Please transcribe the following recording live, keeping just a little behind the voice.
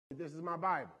this is my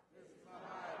Bible.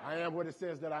 I am what it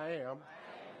says that I am.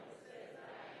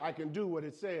 I can do what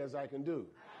it says I can do.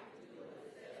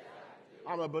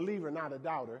 I'm a believer, not a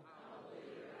doubter.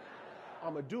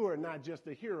 I'm a doer, not just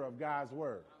a hearer of God's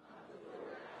word.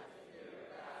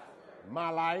 My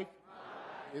life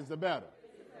is the better.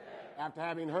 After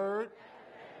having heard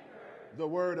the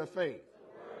word of faith.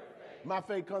 My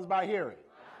faith comes by hearing.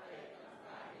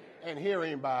 And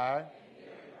hearing by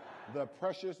the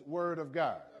precious word of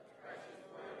God.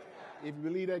 If you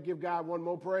believe that, give God one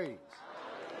more praise.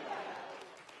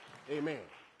 Amen.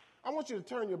 I want you to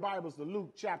turn your Bibles to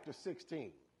Luke chapter 16.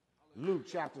 Luke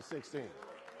chapter 16.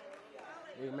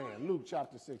 Amen. Luke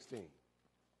chapter 16.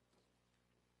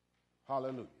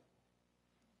 Hallelujah.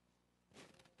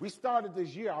 We started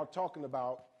this year out talking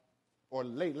about, or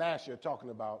late last year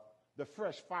talking about, the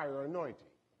fresh fire anointing.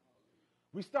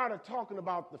 We started talking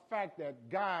about the fact that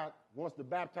God wants to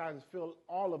baptize and fill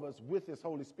all of us with his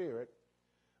Holy Spirit,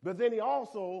 but then he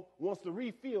also wants to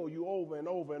refill you over and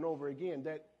over and over again,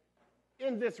 that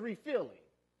in this refilling,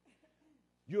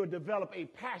 you'll develop a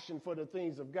passion for the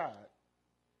things of God,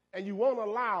 and you won't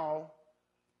allow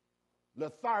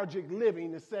lethargic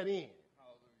living to set in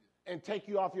and take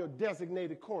you off your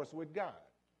designated course with God.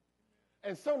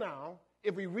 And so now,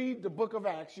 if we read the book of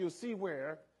Acts, you'll see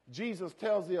where Jesus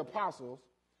tells the apostles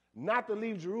not to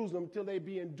leave Jerusalem until they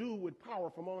be endued with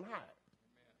power from on high. Amen.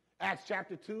 Acts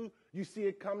chapter 2, you see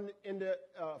it come into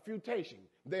futation.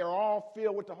 They are all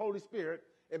filled with the Holy Spirit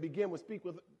and begin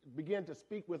to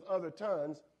speak with other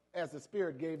tongues as the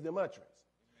Spirit gave them utterance.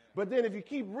 Amen. But then if you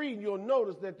keep reading, you'll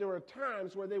notice that there are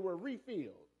times where they were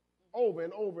refilled over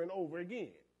and over and over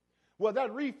again. Well,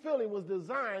 that refilling was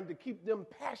designed to keep them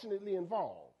passionately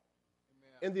involved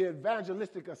in the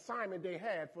evangelistic assignment they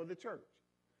had for the church,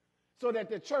 so that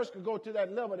the church could go to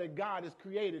that level that God has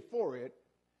created for it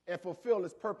and fulfill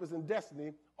its purpose and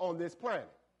destiny on this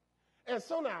planet. And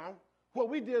so now, what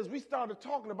we did is we started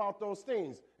talking about those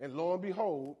things, and lo and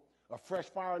behold, a fresh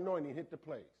fire anointing hit the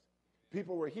place.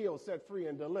 People were healed, set free,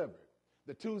 and delivered.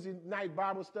 The Tuesday night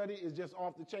Bible study is just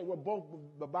off the chain. Well, both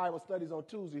the Bible studies on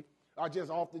Tuesday are just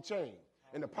off the chain,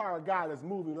 and the power of God is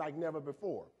moving like never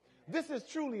before. This is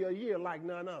truly a year like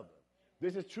none other.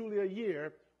 This is truly a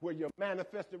year where your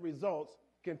manifested results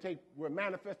can take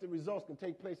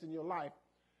place in your life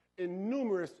in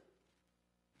numerous,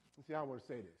 let's see how I want to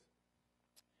say this,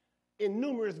 in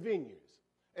numerous vineyards.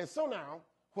 And so now,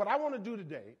 what I want to do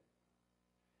today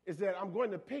is that I'm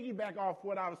going to piggyback off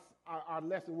what our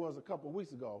lesson was a couple of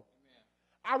weeks ago.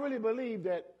 Amen. I really believe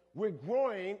that we're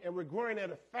growing, and we're growing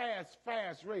at a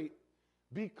fast rate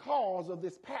because of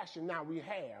this passion now we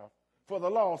have for the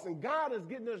lost. And God is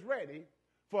getting us ready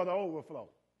for the overflow.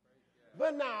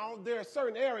 But now there are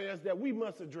certain areas that we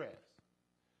must address.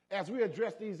 As we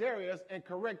address these areas and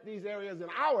correct these areas in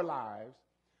our lives,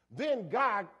 then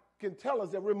God can tell us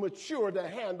that we're mature to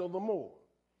handle the more.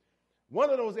 One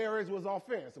of those areas was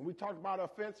offense. And we talked about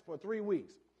offense for 3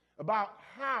 weeks, about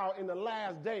how in the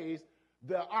last days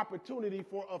the opportunity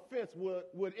for offense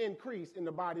would increase in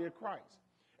the body of Christ.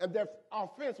 And that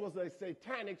offense was a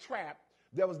satanic trap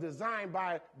that was designed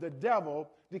by the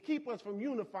devil to keep us from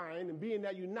unifying and being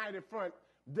that united front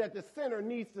that the sinner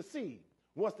needs to see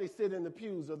once they sit in the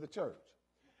pews of the church.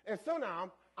 And so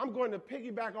now I'm going to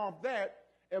piggyback off that,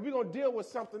 and we're going to deal with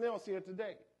something else here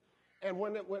today. And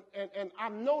and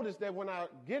I've noticed that when I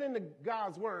get into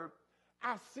God's word,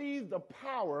 I see the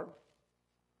power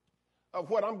of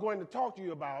what I'm going to talk to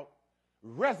you about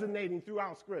resonating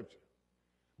throughout Scripture.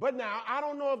 But now, I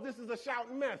don't know if this is a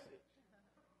shouting message.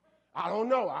 I don't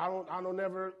know. I don't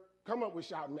never come up with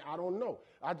shouting. I don't know.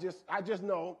 I just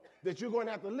know that you're going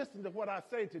to have to listen to what I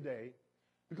say today,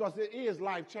 because it is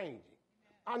life-changing.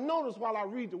 I noticed while I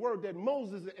read the word that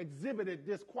Moses exhibited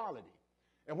this quality.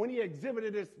 And when he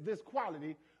exhibited this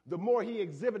quality, the more he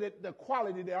exhibited the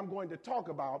quality that I'm going to talk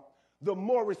about, the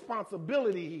more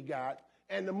responsibility he got,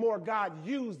 and the more God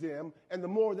used him, and the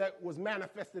more that was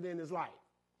manifested in his life.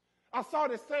 I saw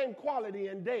the same quality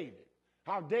in David,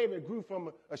 how David grew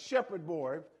from a shepherd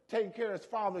boy, taking care of his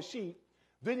father's sheep.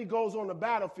 Then he goes on the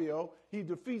battlefield, he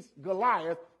defeats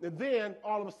Goliath, and then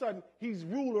all of a sudden, he's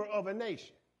ruler of a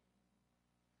nation.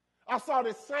 I saw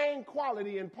the same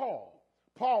quality in Paul,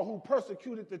 who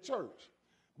persecuted the church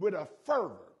with a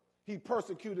fervor. He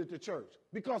persecuted the church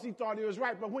because he thought he was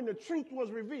right. But when the truth was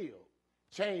revealed,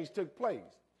 change took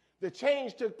place. The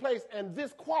change took place, and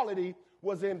this quality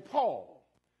was in Paul.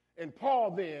 And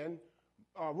Paul then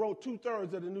wrote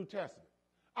 2/3 of the New Testament.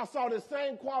 I saw the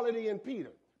same quality in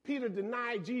Peter. Peter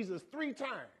denied Jesus 3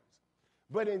 times.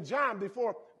 But in John,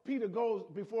 before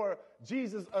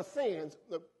Jesus ascends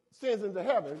into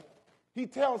heaven, He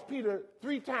tells Peter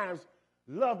 3 times,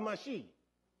 love my sheep.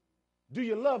 Do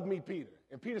you love me, Peter?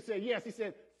 And Peter said, yes. He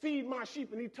said, feed my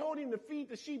sheep. And he told him to feed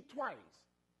the sheep twice.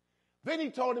 Then he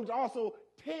told him to also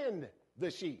tend the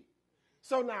sheep.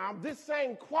 So now this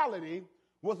same quality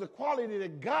was the quality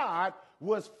that God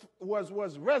was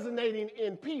resonating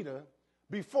in Peter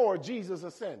before Jesus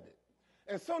ascended.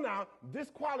 And so now this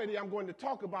quality I'm going to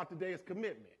talk about today is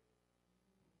commitment.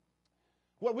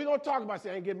 What we're going to talk about,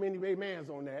 I ain't getting many amens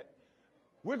on that.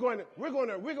 We're going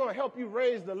to help you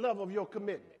raise the level of your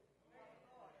commitment.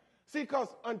 See, because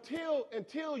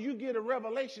until you get a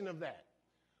revelation of that,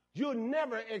 you'll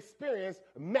never experience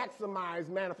maximized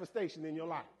manifestation in your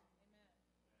life.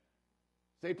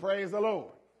 Say, praise the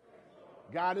Lord.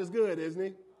 God is good, isn't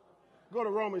he? Go to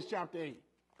Romans chapter 8.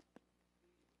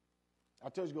 I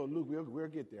told you to go to Luke. We'll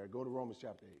get there. Go to Romans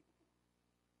chapter 8.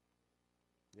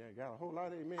 Yeah, got a whole lot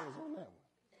of amens on that one.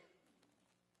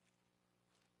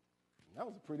 That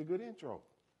was a pretty good intro.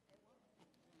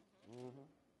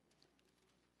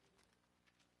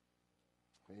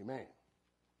 Amen.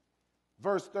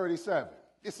 Verse 37.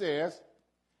 It says,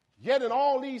 yet in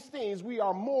all these things we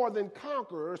are more than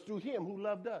conquerors through him who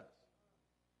loved us.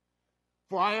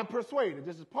 For I am persuaded,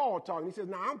 this is Paul talking, he says,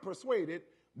 now I'm persuaded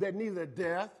that neither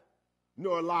death,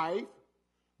 nor life,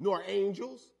 nor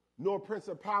angels, nor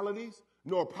principalities,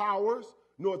 nor powers,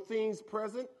 nor things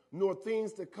present, nor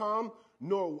things to come,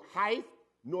 nor height,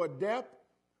 nor depth,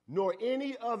 nor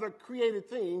any other created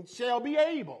thing shall be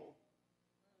able.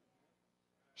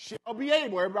 Shall be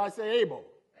able, everybody say able.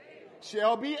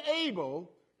 Shall be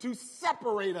able to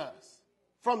separate us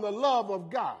from the love of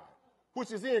God,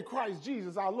 which is in Christ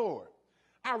Jesus our Lord.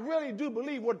 I really do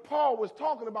believe what Paul was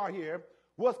talking about here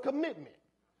was commitment.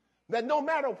 That no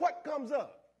matter what comes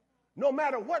up, no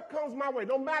matter what comes my way,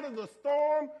 no matter the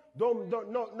storm,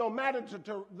 no matter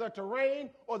the terrain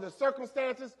or the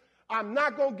circumstances, I'm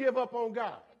not going to give up on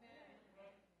God.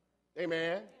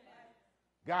 Amen.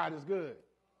 God is good.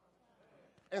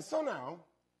 And so now,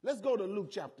 let's go to Luke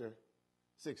chapter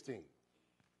 16.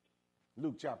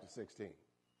 Luke chapter 16.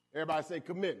 Everybody say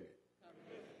commitment.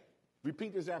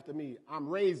 Repeat this after me. I'm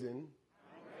raising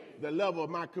the level of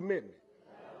my commitment.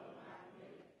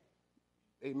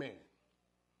 Amen.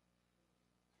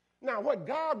 Now, what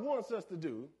God wants us to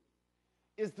do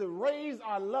is to raise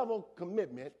our level of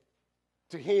commitment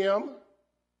to him,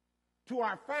 to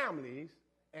our families,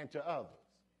 and to others.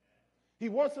 He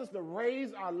wants us to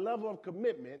raise our level of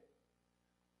commitment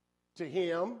to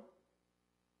him,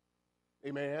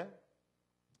 amen,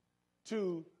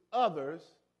 to others,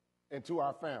 and to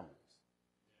our families.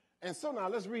 And so now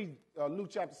let's read Luke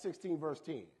chapter 16, verse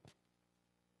 10.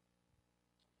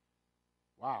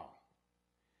 Wow.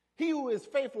 He who is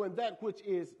faithful in that which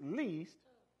is least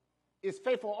is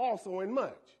faithful also in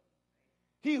much.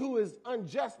 He who is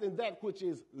unjust in that which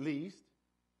is least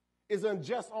is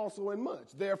unjust also in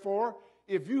much. Therefore,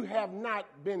 if you have not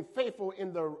been faithful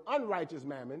in the unrighteous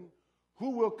mammon, who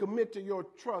will commit to your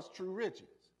trust true riches?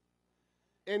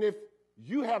 And if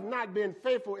you have not been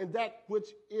faithful in that which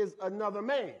is another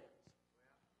man's,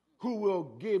 who will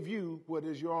give you what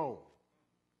is your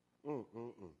own?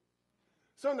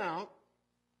 So now,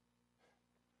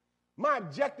 my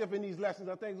objective in these lessons,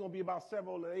 I think it's going to be about 7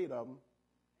 or 8 of them.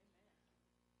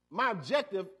 My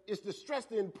objective is to stress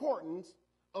the importance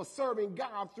of serving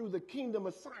God through the kingdom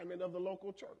assignment of the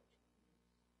local church.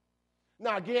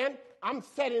 Now, again, I'm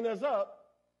setting us up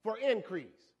for increase.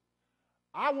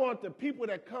 I want the people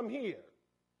that come here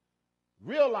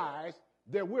realize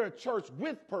that we're a church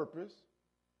with purpose,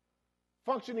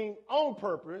 functioning on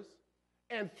purpose,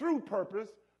 and through purpose,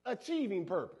 achieving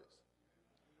purpose.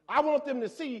 I want them to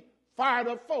see fired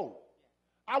up folk.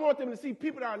 I want them to see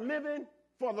people that are living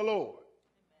for the Lord.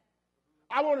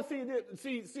 I want to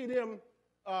see them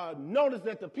notice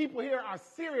that the people here are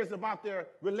serious about their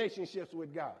relationships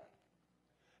with God.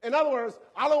 In other words,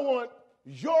 I don't want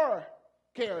your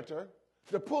character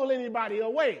to pull anybody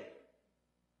away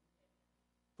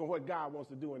from what God wants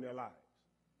to do in their lives.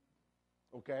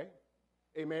 Okay?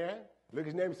 Amen? Look at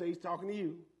his name and say he's talking to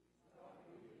you.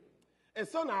 And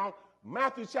so now,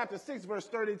 Matthew chapter 6, verse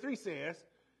 33 says,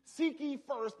 seek ye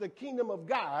first the kingdom of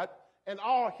God, and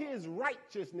all his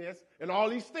righteousness and all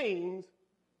these things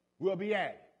will be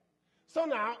added. So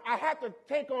now, I have to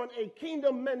take on a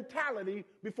kingdom mentality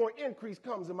before increase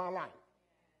comes in my life.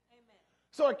 Amen.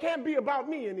 So it can't be about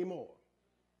me anymore.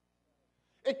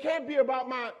 It can't be about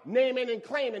my naming and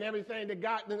claiming everything that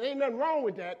God, there ain't nothing wrong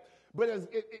with that, but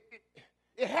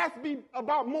it has to be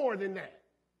about more than that.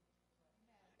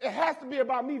 It has to be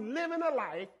about me living a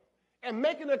life and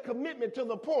making a commitment to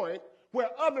the point where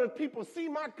other people see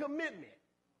my commitment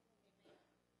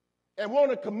and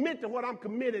want to commit to what I'm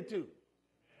committed to.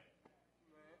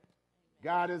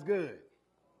 God is good.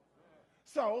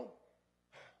 So,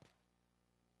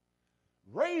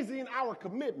 raising our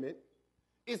commitment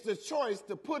is the choice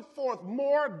to put forth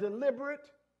more deliberate,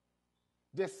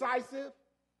 decisive,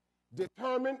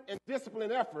 determined, and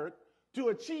disciplined effort to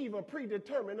achieve a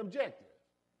predetermined objective.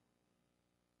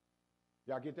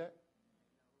 Y'all get that?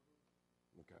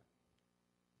 Okay.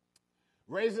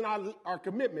 Raising our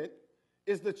commitment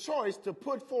is the choice to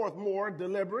put forth more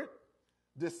deliberate,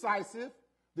 decisive,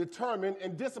 determined,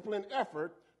 and disciplined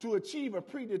effort to achieve a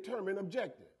predetermined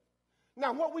objective.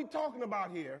 Now, what we're talking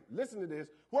about here, listen to this,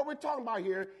 what we're talking about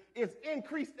here is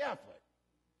increased effort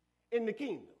in the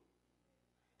kingdom.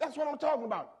 That's what I'm talking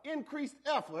about, increased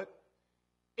effort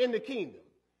in the kingdom.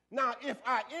 Now, if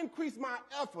I increase my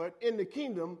effort in the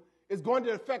kingdom, it's going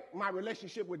to affect my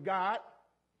relationship with God,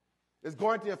 it's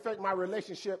going to affect my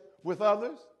relationship with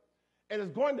others, and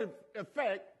it's going to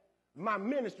affect my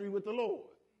ministry with the Lord.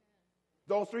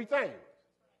 Those three things.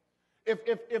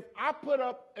 If I put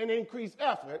up an increased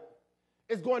effort,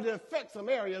 it's going to affect some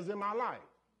areas in my life.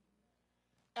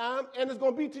 And it's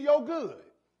going to be to your good.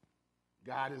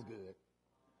 God is good.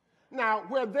 Now,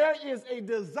 where there is a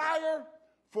desire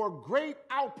for great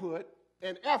output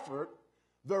and effort,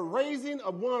 the raising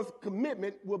of one's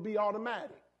commitment will be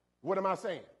automatic. What am I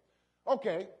saying?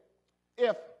 Okay,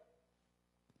 if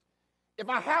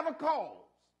I have a cause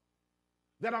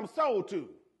that I'm sold to,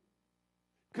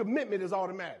 commitment is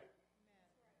automatic.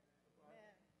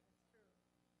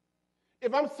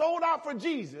 If I'm sold out for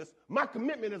Jesus, my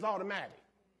commitment is automatic.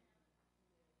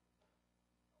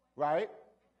 Right?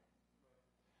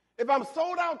 If I'm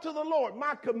sold out to the Lord,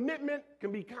 my commitment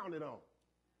can be counted on.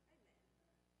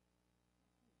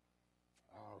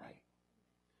 All right.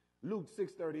 Luke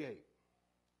 6:38.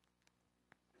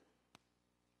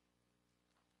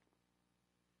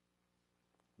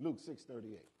 Luke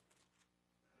 6:38.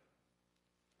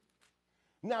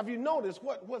 Now, if you notice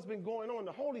what's been going on,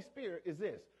 the Holy Spirit is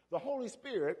this. The Holy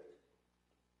Spirit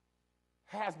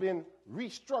has been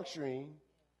restructuring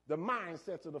the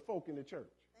mindsets of the folk in the church.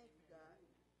 Thank you,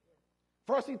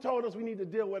 God. First, he told us we need to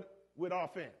deal with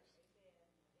offense.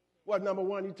 Well, number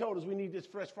one, he told us we need this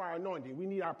fresh fire anointing. We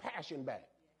need our passion back.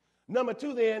 Number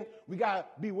two, then, we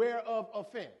got to beware of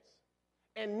offense.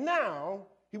 And now,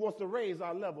 he wants to raise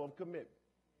our level of commitment.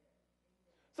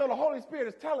 So the Holy Spirit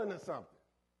is telling us something.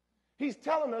 He's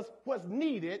telling us what's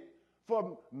needed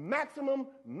for maximum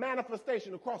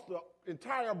manifestation across the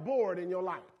entire board in your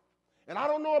life. And I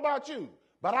don't know about you,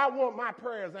 but I want my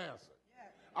prayers answered.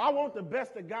 I want the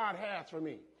best that God has for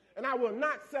me. And I will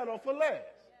not settle for less.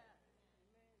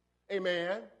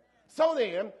 Amen. So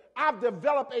then, I've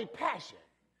developed a passion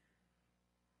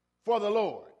for the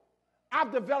Lord.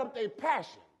 I've developed a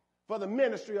passion for the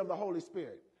ministry of the Holy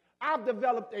Spirit. I've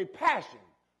developed a passion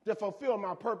to fulfill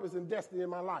my purpose and destiny in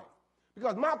my life.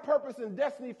 Because my purpose and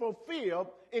destiny fulfilled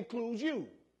includes you.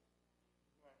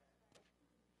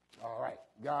 All right.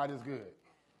 God is good.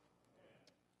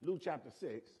 Luke chapter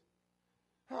 6.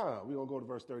 We're going to go to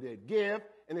verse 38. Give,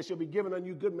 and it shall be given unto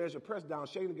you good measure, pressed down,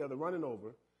 shaken together, running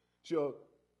over, shall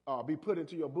be put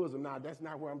into your bosom. Now, that's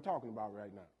not what I'm talking about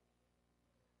right now.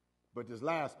 But this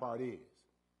last part is.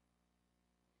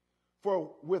 For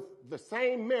with the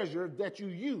same measure that you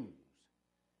use,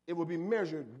 it will be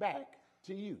measured back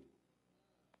to you.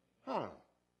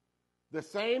 The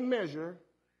same measure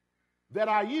that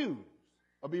I use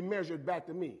will be measured back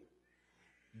to me.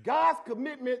 God's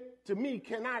commitment to me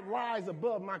cannot rise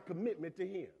above my commitment to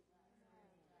him.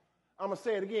 I'm going to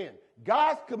say it again.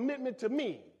 God's commitment to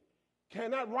me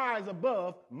cannot rise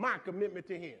above my commitment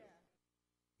to him.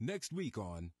 Next week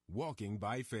on Walking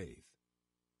by Faith.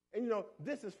 And you know,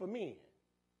 this is for me.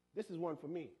 This is one for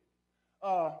me.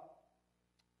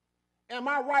 Am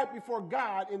I right before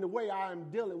God in the way I am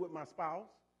dealing with my spouse,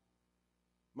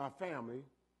 my family,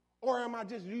 or am I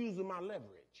just using my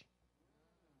leverage?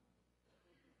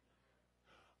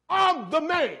 I'm the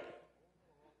man.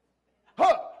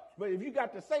 But if you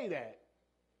got to say that,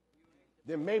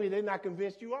 then maybe they're not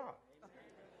convinced you are.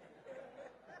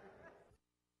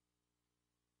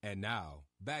 And now,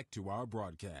 back to our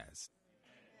broadcast.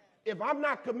 If I'm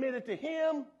not committed to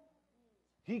him,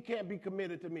 he can't be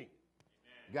committed to me.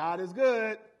 God is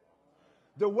good.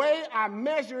 The way I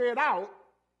measure it out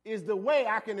is the way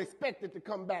I can expect it to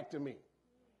come back to me.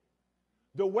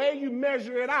 The way you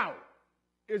measure it out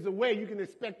is the way you can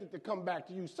expect it to come back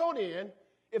to you. So then,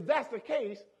 if that's the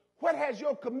case, what has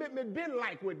your commitment been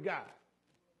like with God?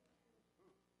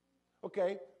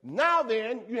 Okay, now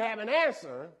then, you have an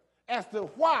answer as to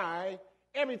why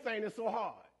everything is so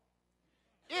hard.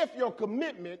 If your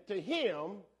commitment to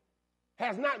him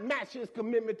has not matched his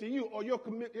commitment to you, or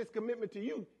his commitment to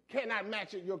you cannot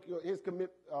match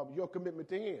your commitment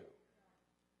to him.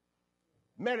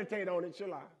 Meditate on it,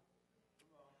 shall I?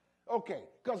 Okay,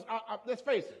 because let's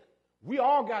face it, we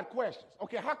all got questions.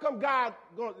 Okay, how come God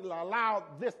going to allow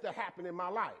this to happen in my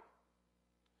life?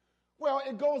 Well,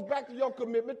 it goes back to your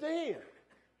commitment to him.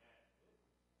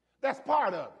 That's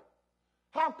part of it.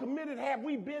 How committed have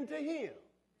we been to him?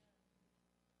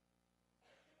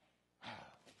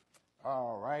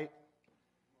 All right.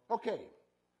 Okay,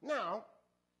 now,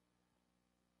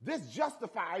 this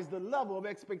justifies the level of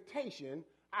expectation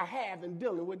I have in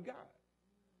dealing with God.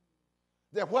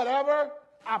 That whatever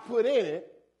I put in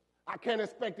it, I can't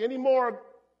expect any more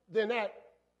than that,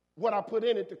 what I put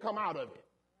in it, to come out of it.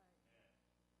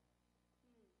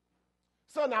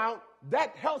 So now,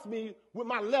 that helps me with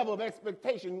my level of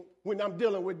expectation when I'm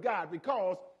dealing with God,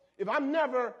 because if I'm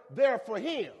never there for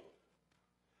him,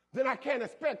 then I can't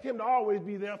expect him to always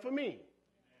be there for me.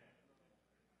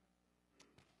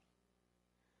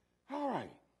 All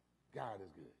right, God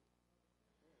is good.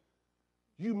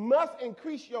 You must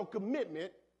increase your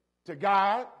commitment to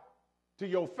God, to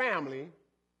your family,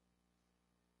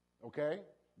 okay?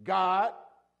 God,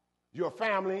 your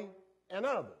family, and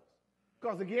others.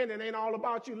 Because again, it ain't all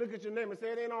about you. Look at your neighbor and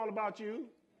say, it ain't all about you.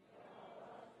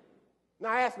 Now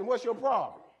ask him, what's your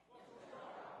problem?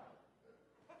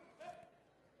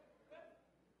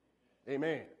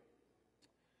 Amen.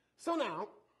 So now,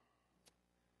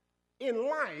 in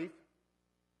life,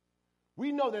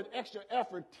 we know that extra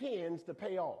effort tends to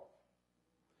pay off.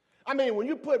 I mean, when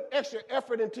you put extra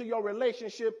effort into your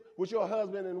relationship with your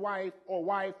husband and wife or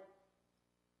wife,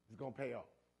 it's going to pay off.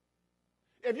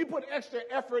 If you put extra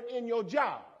effort in your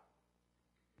job,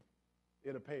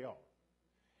 it'll pay off.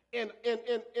 In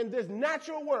this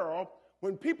natural world,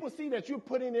 when people see that you're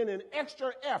putting in an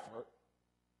extra effort,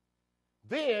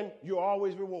 then you're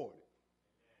always rewarded.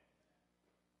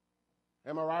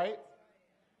 Am I right?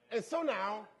 And so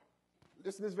now,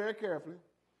 listen to this very carefully.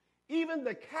 Even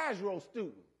the casual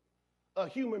student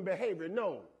of human behavior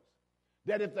knows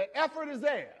that if the effort is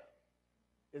there,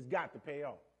 it's got to pay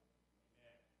off.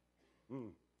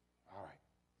 All right.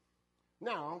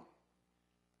 Now,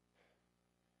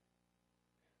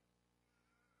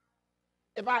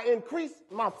 if I increase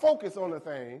my focus on the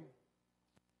thing,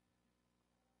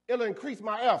 it'll increase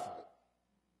my effort.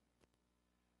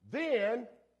 Then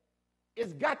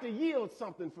it's got to yield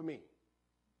something for me.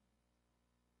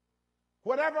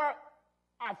 Whatever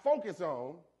I focus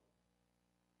on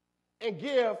and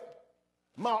give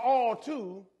my all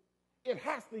to, it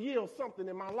has to yield something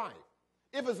in my life.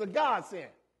 If it's a godsend,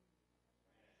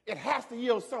 it has to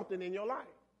yield something in your life.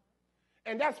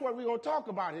 And that's what we're going to talk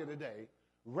about here today,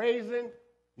 raising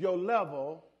your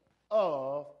level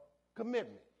of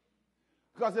commitment.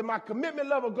 Because if my commitment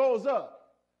level goes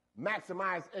up,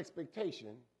 maximize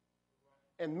expectation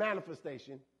and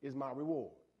manifestation is my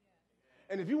reward.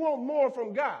 And if you want more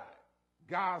from God,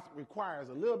 God requires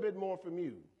a little bit more from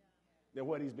you than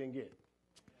what he's been getting.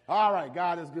 All right,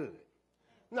 God is good.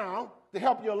 Now, to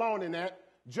help you along in that,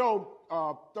 Job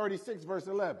 36, verse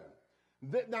 11.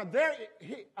 Now,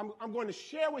 I'm going to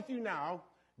share with you now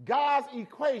God's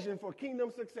equation for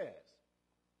kingdom success.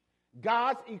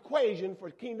 God's equation for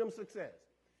kingdom success.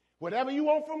 Whatever you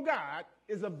want from God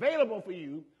is available for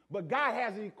you, but God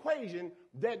has an equation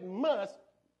that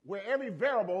where every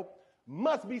variable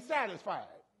must be satisfied.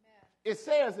 Amen. It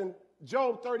says in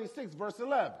Job 36, verse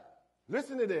 11,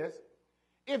 listen to this.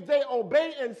 If they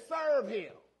obey and serve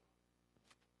him,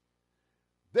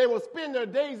 they will spend their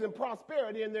days in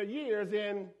prosperity and their years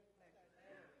in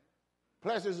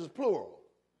pleasures is plural,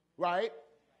 right?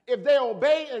 If they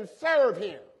obey and serve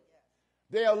him,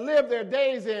 they'll live their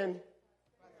days in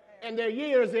and their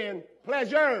years in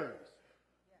pleasures.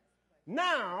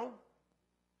 Now,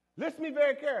 listen to me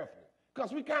very carefully,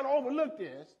 because we kind of overlook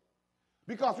this,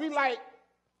 because we like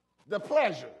the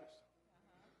pleasures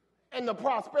and the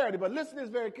prosperity. But listen to this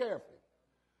very carefully.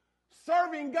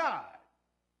 Serving God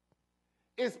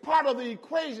is part of the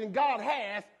equation God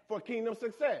has for kingdom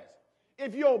success.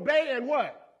 If you obey and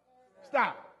what?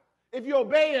 Stop. If you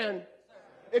obey and,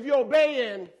 if you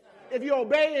obey and, if you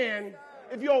obey and,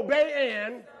 if you obey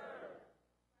and,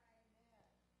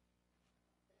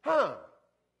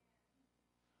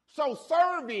 So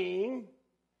serving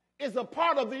is a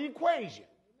part of the equation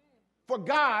for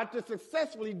God to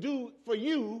successfully do for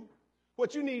you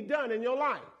what you need done in your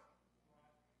life.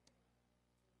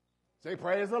 Say,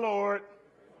 praise the Lord.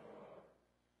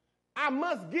 I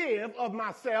must give of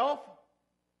myself.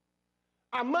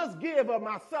 I must give of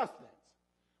my substance.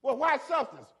 Well, why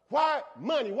substance? Why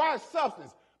money? Why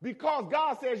substance? Because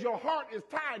God says your heart is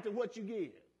tied to what you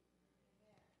give.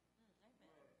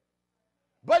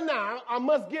 But now I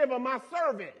must give her my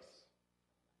service.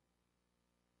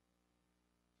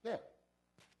 Yeah.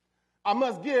 I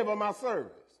must give her my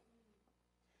service.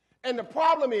 And the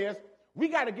problem is, we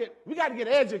got to get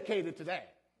educated to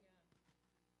that.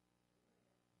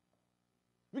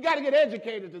 We got to get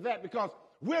educated to that because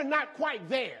we're not quite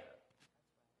there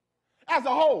as a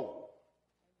whole.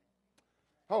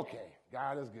 Okay,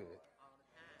 God is good.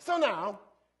 So now,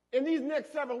 in these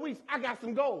next 7 weeks, I got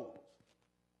some goals.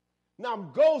 Now,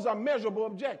 goals are measurable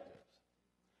objectives.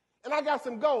 And I got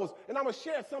some goals, and I'm going to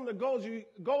share some of the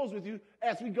goals with you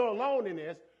as we go along in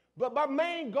this. But my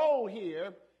main goal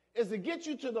here is to get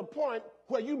you to the point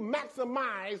where you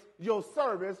maximize your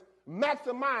service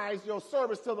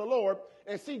to the Lord,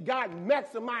 and see God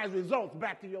maximize results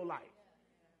back to your life.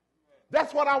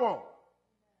 That's what I want.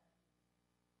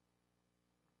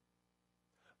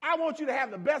 I want you to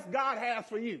have the best God has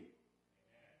for you.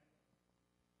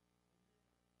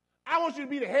 I want you to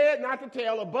be the head, not the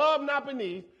tail, above, not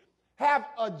beneath, have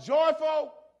a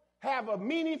joyful, have a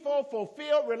meaningful,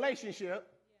 fulfilled relationship.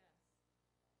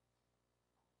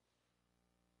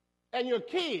 And your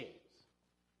kids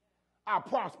are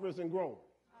prosperous and growing.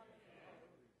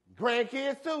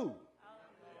 Grandkids too.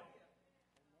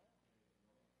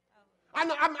 I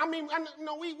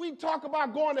know we talk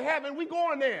about going to heaven. We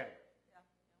going there.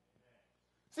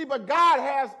 See, but God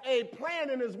has a plan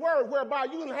in his word whereby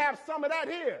you can have some of that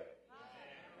here.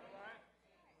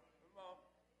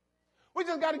 We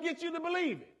just got to get you to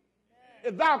believe it.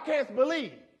 If thou canst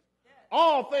believe,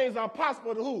 all things are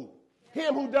possible to who?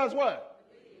 Him who does what?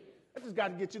 I just got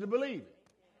to get you to believe it.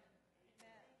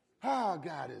 Oh,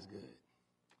 God is good.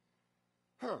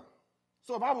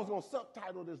 So if I was going to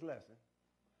subtitle this lesson,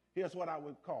 here's what I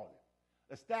would call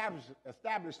it.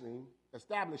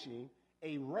 Establishing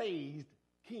a raised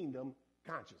kingdom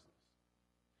consciousness.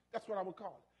 That's what I would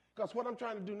call it. Because what I'm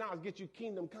trying to do now is get you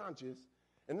kingdom conscious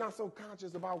and not so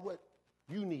conscious about what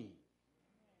you need.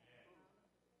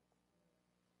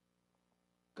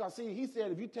 Because, see, he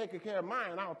said, if you take care of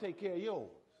mine, I'll take care of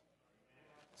yours.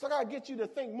 So I got to get you to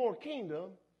think more kingdom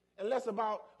and less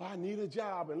about, oh, I need a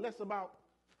job, and less about,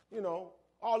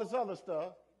 all this other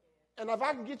stuff. And if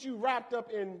I can get you wrapped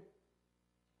up in,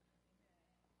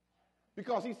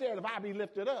 because he said, if I be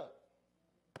lifted up.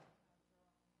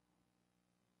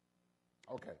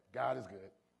 Okay, God is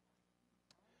good.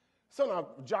 So now,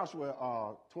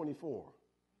 Joshua 24,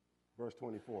 verse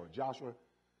 24. Joshua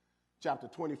chapter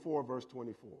 24, verse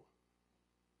 24.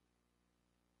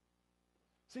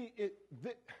 See,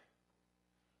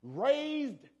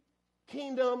 raised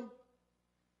kingdom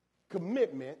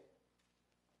commitment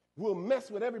will mess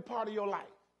with every part of your life.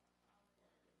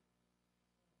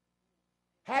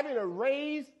 Having a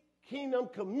raised kingdom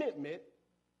commitment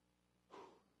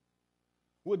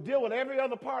will deal with every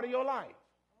other part of your life.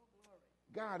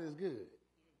 God is good.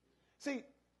 See,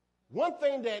 one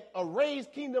thing that a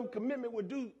raised kingdom commitment would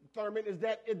do, Thurman, is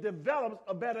that it develops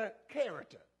a better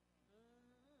character.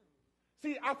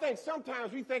 See, I think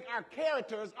sometimes we think our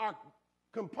characters are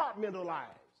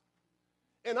compartmentalized.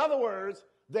 In other words,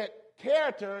 that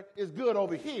character is good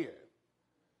over here,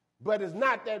 but it's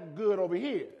not that good over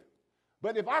here.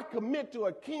 But if I commit to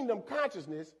a kingdom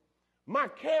consciousness, my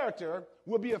character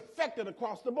will be affected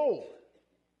across the board.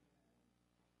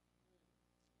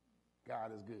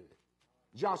 God is good.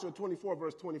 Joshua 24,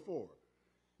 verse 24.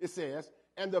 It says,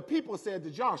 and the people said to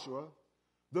Joshua,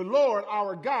 the Lord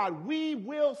our God we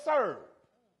will serve,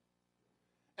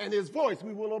 and his voice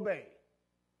we will obey.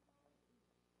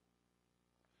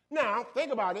 Now,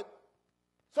 think about it.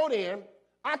 So then,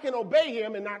 I can obey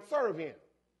him and not serve him.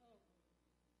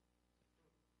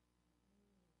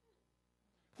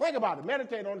 Think about it.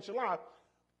 Meditate on it, Shalom.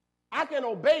 I can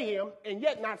obey him and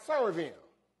yet not serve him.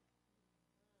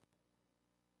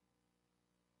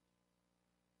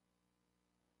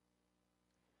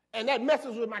 And that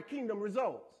messes with my kingdom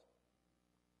results.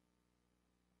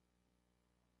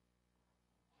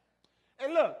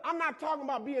 And look, I'm not talking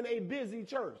about being a busy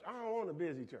church. I don't want a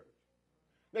busy church.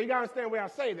 Now, you got to understand where I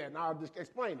say that, and I'll just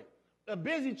explain it. A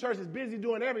busy church is busy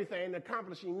doing everything and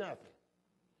accomplishing nothing.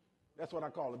 That's what I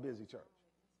call a busy church.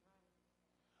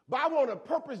 But I want a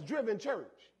purpose-driven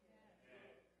church.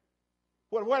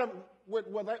 When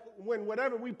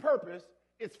whatever we purpose,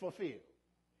 it's fulfilled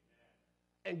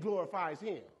and glorifies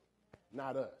him,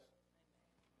 not us.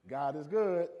 God is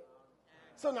good.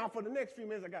 So now for the next few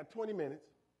minutes, I got 20 minutes.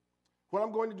 What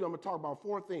I'm going to do, I'm going to talk about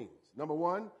 4 things. Number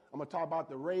 1, I'm going to talk about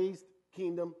the raised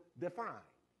kingdom defined.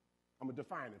 I'm going to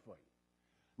define it for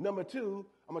you. Number 2,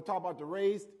 I'm going to talk about the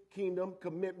raised kingdom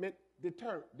commitment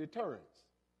deterrence.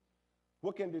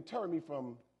 What can deter me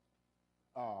from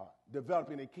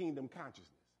developing a kingdom consciousness?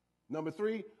 Number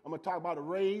 3, I'm going to talk about a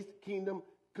raised kingdom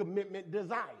commitment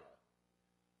desire.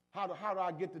 How do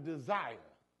I get the desire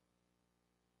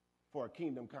for a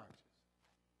kingdom conscience?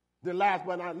 Then last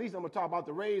but not least, I'm going to talk about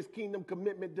the raised kingdom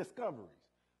commitment discoveries.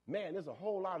 Man, there's a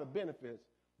whole lot of benefits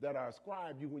that are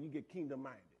ascribed you when you get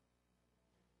kingdom-minded.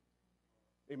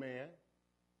 Amen.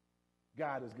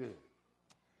 God is good.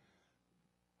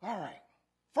 All right.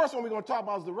 First one we're going to talk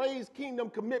about is the raised kingdom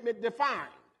commitment defined.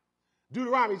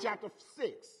 Deuteronomy chapter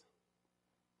 6.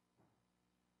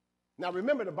 Now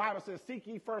remember, the Bible says, seek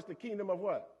ye first the kingdom of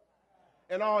what?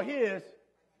 And all his,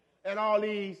 and all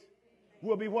these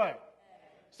will be what?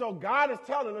 So God is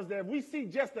telling us that if we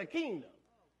seek just the kingdom,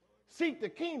 seek the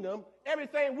kingdom,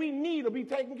 everything we need will be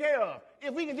taken care of.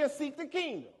 If we can just seek the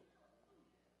kingdom.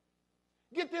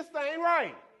 Get this thing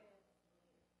right.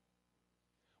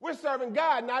 We're serving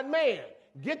God, not man.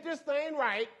 Get this thing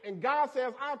right, and God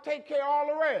says, I'll take care of all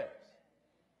the rest.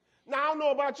 Now, I don't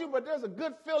know about you, but there's a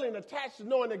good feeling attached to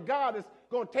knowing that God is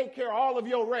going to take care of all of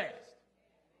your rest.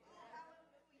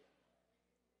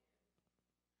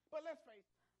 But let's face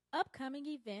it. Upcoming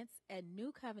events at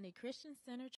New Covenant Christian Center